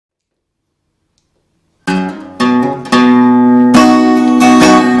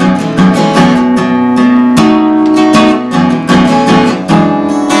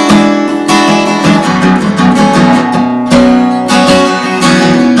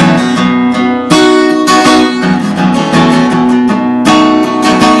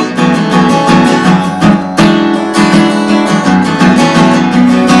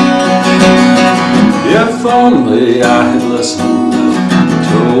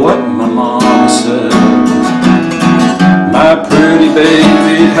what my mama said. My pretty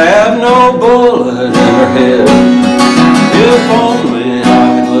baby had no bullet in her head. If only I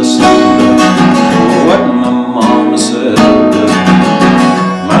could listen to what my mama said.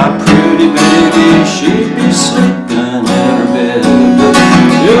 My pretty baby, she'd be sleeping in her bed.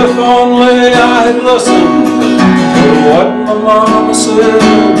 If only I had listened to what my mama said.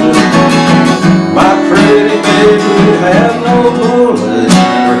 My pretty baby had no bullet in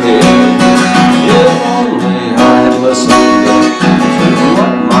her head. If only I had listened to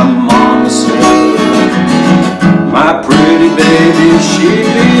what my mama said. My pretty baby, she'd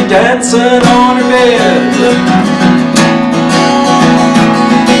be dancing on her bed.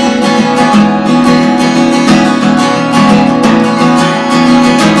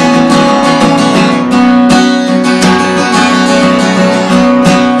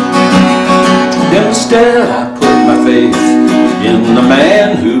 Instead, I put my faith in the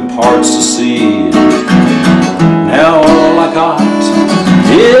man who parts the sea. Now all I got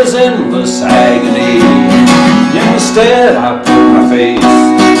is endless agony. Instead, I put my faith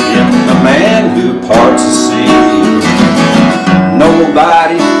in the man who parts the sea.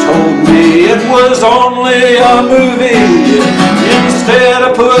 Nobody told me it was only a movie. Instead, I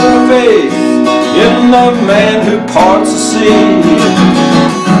put my faith in the man who parts the sea.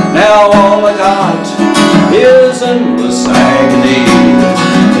 Now all I got is endless agony.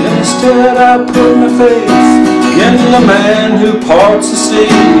 Instead I put my faith in the man who parts the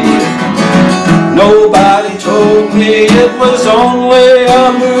sea. Nobody told me it was only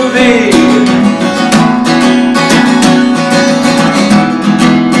a movie.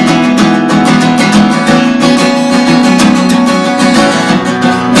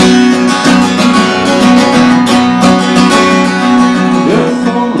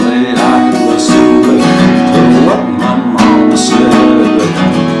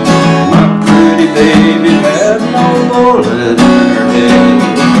 Baby had no bullet in her head.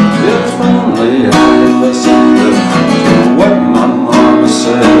 If only I had listened to what my mama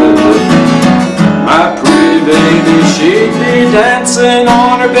said. My pretty baby, she'd be dancing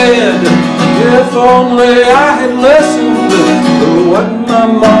on her bed. If only I had listened to what my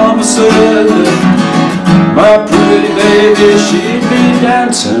mama said. My pretty baby, she'd be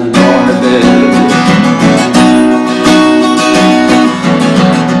dancing on her bed.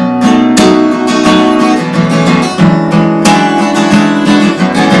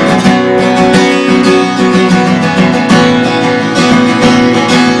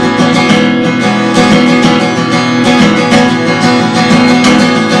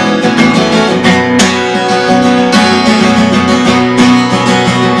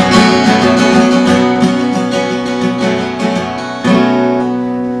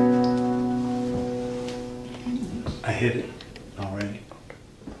 I hit it.